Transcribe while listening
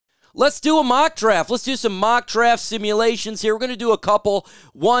Let's do a mock draft. Let's do some mock draft simulations here. We're going to do a couple,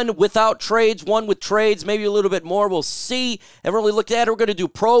 one without trades, one with trades, maybe a little bit more. We'll see. Haven't really looked at it. We're going to do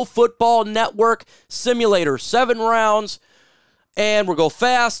Pro Football Network Simulator, 7 rounds, and we'll go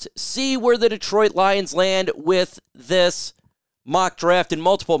fast, see where the Detroit Lions land with this mock draft and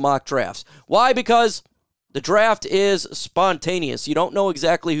multiple mock drafts. Why? Because the draft is spontaneous. You don't know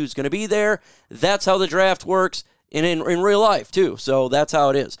exactly who's going to be there. That's how the draft works. And in real life, too. So that's how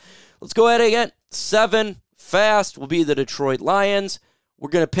it is. Let's go ahead again. 7 fast will be the Detroit Lions. We're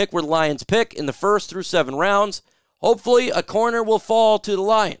going to pick where the Lions pick in the first through 7 rounds. Hopefully, a corner will fall to the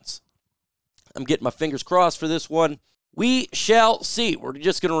Lions. I'm getting my fingers crossed for this one. We shall see. We're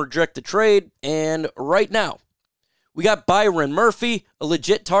just going to reject the trade. And right now, we got Byron Murphy, a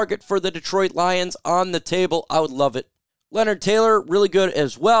legit target for the Detroit Lions on the table. I would love it. Leonard Taylor, really good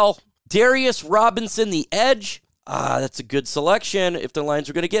as well. Darius Robinson, the edge. That's a good selection if the Lions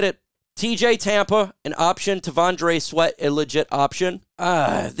are going to get it. TJ Tampa, an option. Tavondre Sweat, a legit option.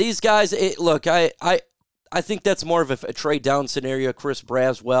 These guys, look, I think that's more of a trade down scenario. Chris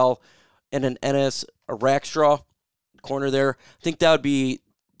Braswell and an Ennis, a Rackstraw corner there. I think that would be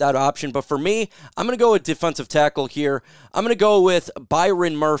that option. But for me, I'm going to go with defensive tackle here. I'm going to go with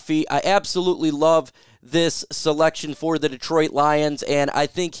Byron Murphy. I absolutely love this selection for the Detroit Lions, and I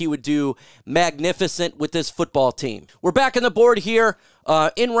think he would do magnificent with this football team. We're back on the board here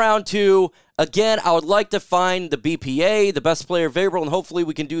in round 2. Again, I would like to find the BPA, the best player available, and hopefully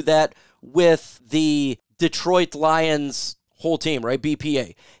we can do that with the Detroit Lions whole team, right?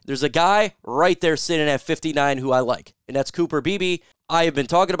 BPA. There's a guy right there sitting at 59 who I like, and that's Cooper Beebe. I have been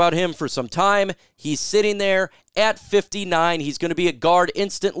talking about him for some time. He's sitting there at 59. He's going to be a guard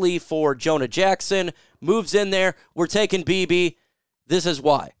instantly for Jonah Jackson. Moves in there. We're taking Beebe. This is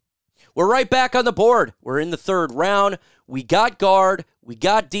why. We're right back on the board. We're in the 3rd round. We got guard. We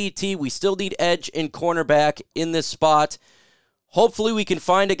got DT. We still need edge and cornerback in this spot. Hopefully we can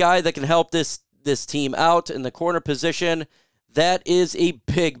find a guy that can help this team out in the corner position. That is a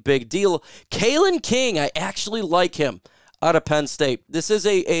big, big deal. Kalen King, I actually like him out of Penn State. This is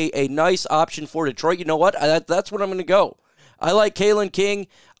a nice option for Detroit. You know what? That's what I'm going to go. I like Kalen King.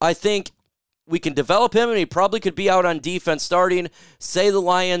 I think we can develop him, and he probably could be out on defense starting. Say the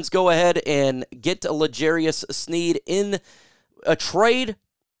Lions go ahead and get L'Jarius Sneed in a trade.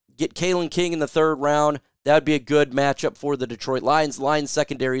 Get Kalen King in the 3rd round. That would be a good matchup for the Detroit Lions. Lions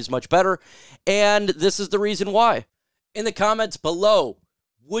secondary is much better, and this is the reason why. In the comments below,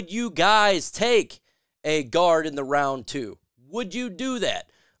 would you guys take a guard in the round 2? Would you do that?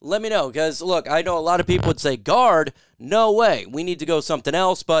 Let me know, because, look, I know a lot of people would say, guard? No way. We need to go something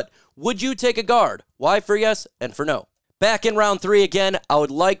else, but would you take a guard? Why for yes and for no? Back in round 3 again, I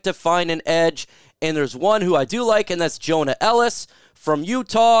would like to find an edge, and there's one who I do like, and that's Jonah Ellis from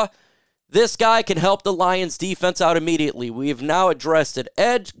Utah. This guy can help the Lions defense out immediately. We have now addressed it.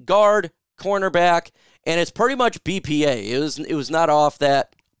 Edge, guard, cornerback, and it's pretty much BPA. It was not off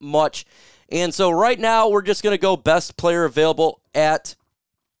that much. And so right now, we're just going to go best player available at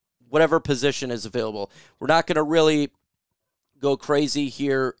whatever position is available. We're not going to really go crazy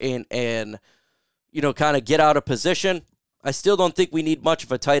here and kind of get out of position. I still don't think we need much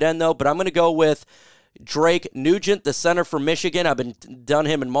of a tight end, though, but I'm going to go with Drake Nugent, the center for Michigan. I've done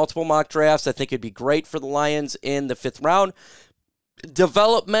him in multiple mock drafts. I think it'd be great for the Lions in the 5th round.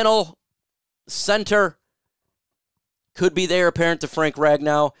 Developmental center could be the heir apparent to Frank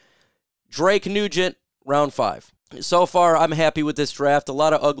Ragnow. Drake Nugent, round 5. So far, I'm happy with this draft. A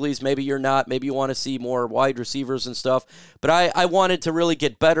lot of uglies. Maybe you're not. Maybe you want to see more wide receivers and stuff. But I wanted to really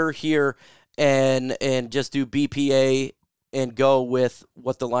get better here and just do BPA and go with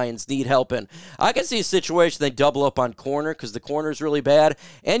what the Lions need help in. I can see a situation they double up on corner because the corner is really bad.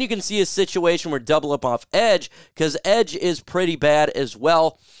 And you can see a situation where double up off edge because edge is pretty bad as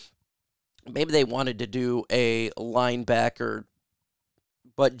well. Maybe they wanted to do a linebacker.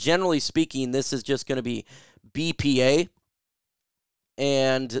 But generally speaking, this is just going to be BPA.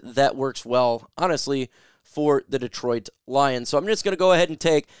 And that works well, honestly, for the Detroit Lions. So I'm just going to go ahead and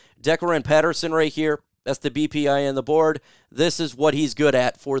take Declan Patterson right here. That's the BPI on the board. This is what he's good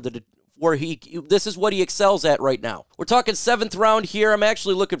at this is what he excels at right now. We're talking 7th round here. I'm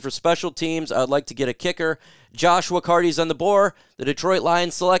actually looking for special teams. I'd like to get a kicker. Joshua Carty's on the board. The Detroit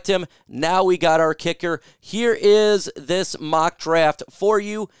Lions select him. Now we got our kicker. Here is this mock draft for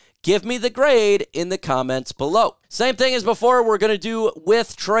you. Give me the grade in the comments below. Same thing as before. We're going to do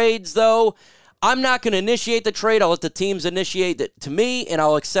with trades, though. I'm not going to initiate the trade. I'll let the teams initiate it to me, and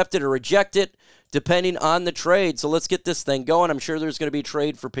I'll accept it or reject it depending on the trade. So let's get this thing going. I'm sure there's going to be a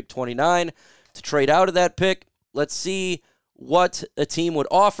trade for pick 29 to trade out of that pick. Let's see what a team would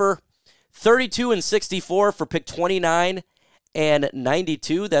offer. 32 and 64 for pick 29 and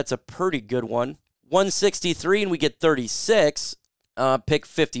 92. That's a pretty good one. 163 and we get 36. Pick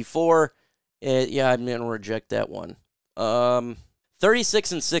 54. Yeah, I'm going to reject that one.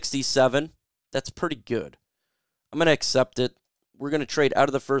 36 and 67. That's pretty good. I'm going to accept it. We're going to trade out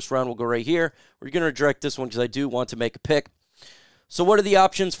of the first round. We'll go right here. We're going to reject this one because I do want to make a pick. So what are the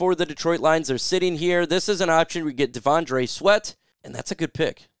options for the Detroit Lions? They're sitting here. This is an option. We get Devondre Sweat, and that's a good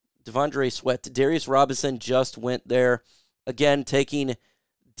pick. Devondre Sweat. Darius Robinson just went there. Again, taking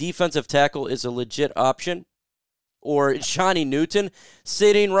defensive tackle is a legit option. Or Johnny Newton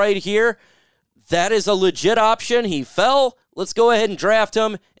sitting right here. That is a legit option. He fell. Let's go ahead and draft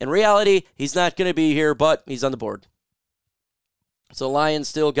him. In reality, he's not going to be here, but he's on the board. So Lions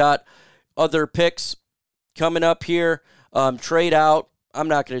still got other picks coming up here. Trade out. I'm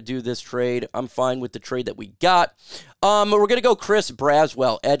not going to do this trade. I'm fine with the trade that we got. We're going to go Chris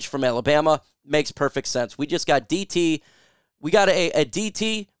Braswell, edge from Alabama. Makes perfect sense. We just got DT. We got a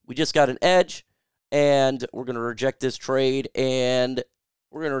DT. We just got an edge. And we're going to reject this trade. And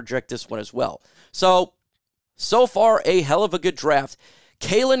we're going to reject this one as well. So far, a hell of a good draft.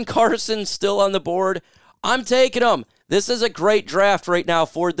 Kalen Carson still on the board. I'm taking him. This is a great draft right now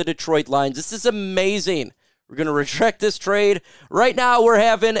for the Detroit Lions. This is amazing. We're going to reject this trade. Right now, we're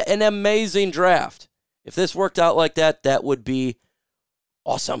having an amazing draft. If this worked out like that, that would be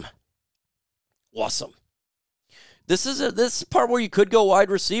awesome. Awesome. This is part where you could go wide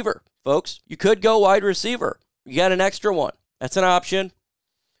receiver, folks. You could go wide receiver. You got an extra one. That's an option.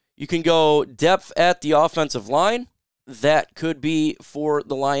 You can go depth at the offensive line. That could be for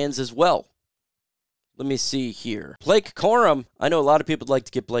the Lions as well. Let me see here. Blake Corum. I know a lot of people would like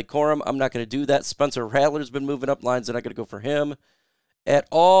to get Blake Corum. I'm not going to do that. Spencer Rattler's been moving up. Lions are not going to go for him at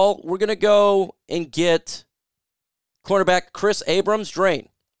all. We're going to go and get cornerback Chris Abrams-Drain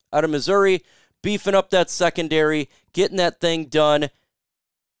out of Missouri, beefing up that secondary, getting that thing done.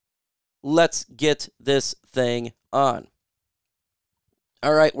 Let's get this thing on.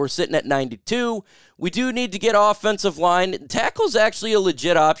 All right, we're sitting at 92. We do need to get offensive line. Tackle's actually a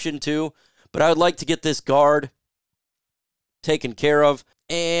legit option too, but I would like to get this guard taken care of.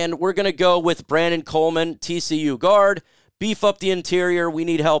 And we're going to go with Brandon Coleman, TCU guard. Beef up the interior. We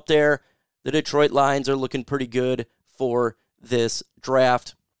need help there. The Detroit Lions are looking pretty good for this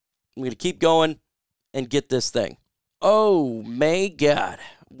draft. I'm going to keep going and get this thing. Oh, my God.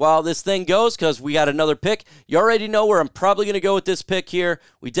 While this thing goes, because we got another pick, you already know where I'm probably going to go with this pick here.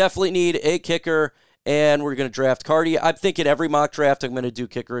 We definitely need a kicker, and we're going to draft Cardi. I'm thinking every mock draft I'm going to do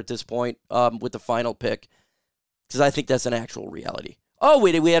kicker at this point with the final pick, because I think that's an actual reality. Oh,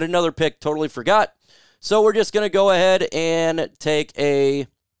 wait, we had another pick. Totally forgot. So we're just going to go ahead and take a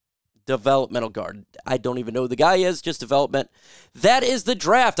developmental guard. I don't even know who the guy is, just development. That is the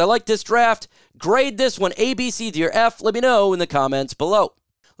draft. I like this draft. Grade this one A, B, C, D, or F. Let me know in the comments below.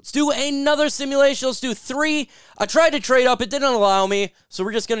 Let's do another simulation. Let's do 3. I tried to trade up. It didn't allow me. So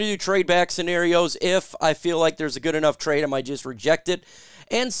we're just going to do trade back scenarios. If I feel like there's a good enough trade, I might just reject it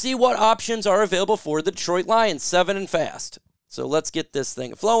and see what options are available for the Detroit Lions. 7 and fast. So let's get this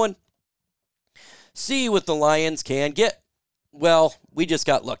thing flowing. See what the Lions can get. Well, we just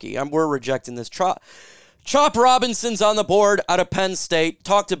got lucky. We're rejecting this. Chop Robinson's on the board out of Penn State.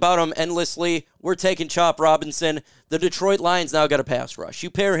 Talked about him endlessly. We're taking Chop Robinson. The Detroit Lions now got a pass rush. You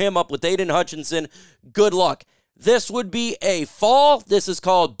pair him up with Aiden Hutchinson. Good luck. This would be a fall. This is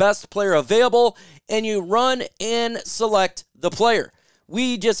called best player available. And you run and select the player.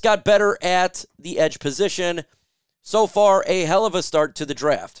 We just got better at the edge position. So far, a hell of a start to the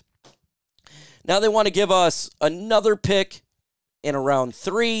draft. Now they want to give us another pick in round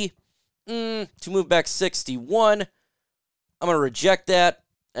 3 to move back 61. I'm going to reject that.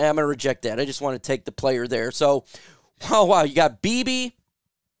 I just want to take the player there. So, wow, you got BB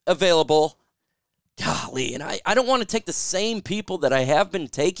available. Golly, and I don't want to take the same people that I have been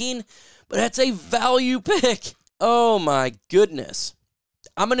taking, but that's a value pick. Oh, my goodness.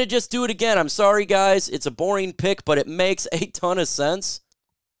 I'm going to just do it again. I'm sorry, guys. It's a boring pick, but it makes a ton of sense.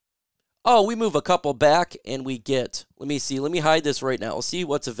 Oh, we move a couple back, and we get, let me see. Let me hide this right now. We'll see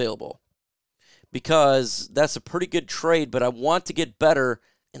what's available. Because that's a pretty good trade, but I want to get better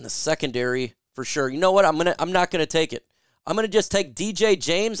in the secondary for sure. You know what? I'm not gonna take it. I'm gonna just take DJ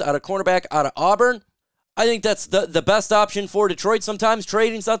James out of cornerback out of Auburn. I think that's the best option for Detroit. Sometimes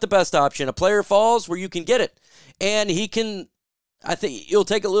trading's not the best option. A player falls where you can get it, and he can. I think it'll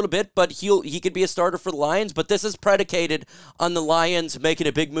take a little bit, but he could be a starter for the Lions. But this is predicated on the Lions making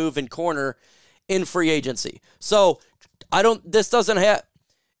a big move in corner in free agency. So this doesn't have.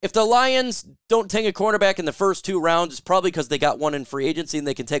 If the Lions don't take a cornerback in the first 2 rounds, it's probably because they got one in free agency and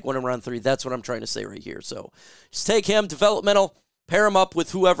they can take one in round 3. That's what I'm trying to say right here. So just take him, developmental, pair him up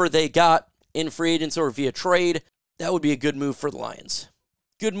with whoever they got in free agency or via trade. That would be a good move for the Lions.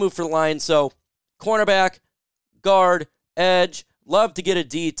 Good move for the Lions. So cornerback, guard, edge, love to get a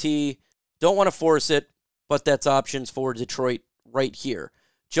DT. Don't want to force it, but that's options for Detroit right here.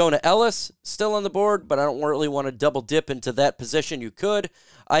 Jonah Ellis, still on the board, but I don't really want to double dip into that position. You could.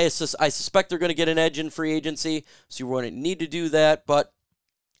 I suspect they're going to get an edge in free agency, so you wouldn't need to do that, but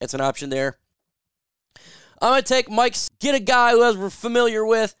it's an option there. I'm going to take Mike's, get a guy who we're familiar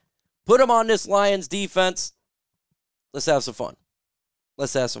with, put him on this Lions defense. Let's have some fun.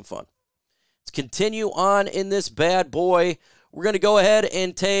 Let's have some fun. Let's continue on in this bad boy. We're going to go ahead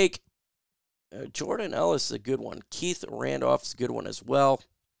and take Jordan Ellis is a good one. Keith Randolph is a good one as well.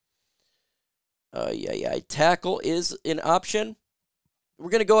 Tackle is an option. We're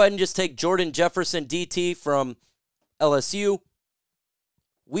going to go ahead and just take Jordan Jefferson, DT from LSU.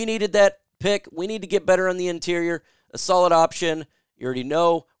 We needed that pick. We need to get better on the interior. A solid option. You already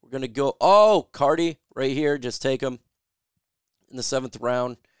know. We're going to go, Cardi right here. Just take him in the 7th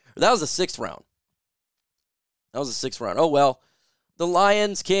round. That was the 6th round. Oh, well. The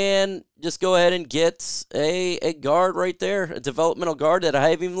Lions can just go ahead and get a guard right there, a developmental guard that I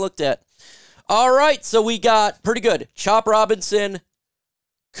haven't even looked at. All right, so we got pretty good. Chop Robinson,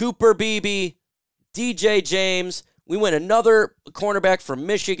 Cooper Beebe, DJ James. We went another cornerback from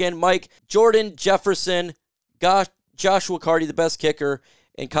Michigan, Mike, Jordan Jefferson, Joshua Cardi, the best kicker,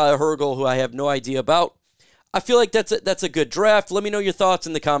 and Kyle Hergel, who I have no idea about. I feel like that's a good draft. Let me know your thoughts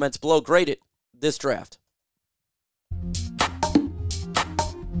in the comments below. Grade it, this draft.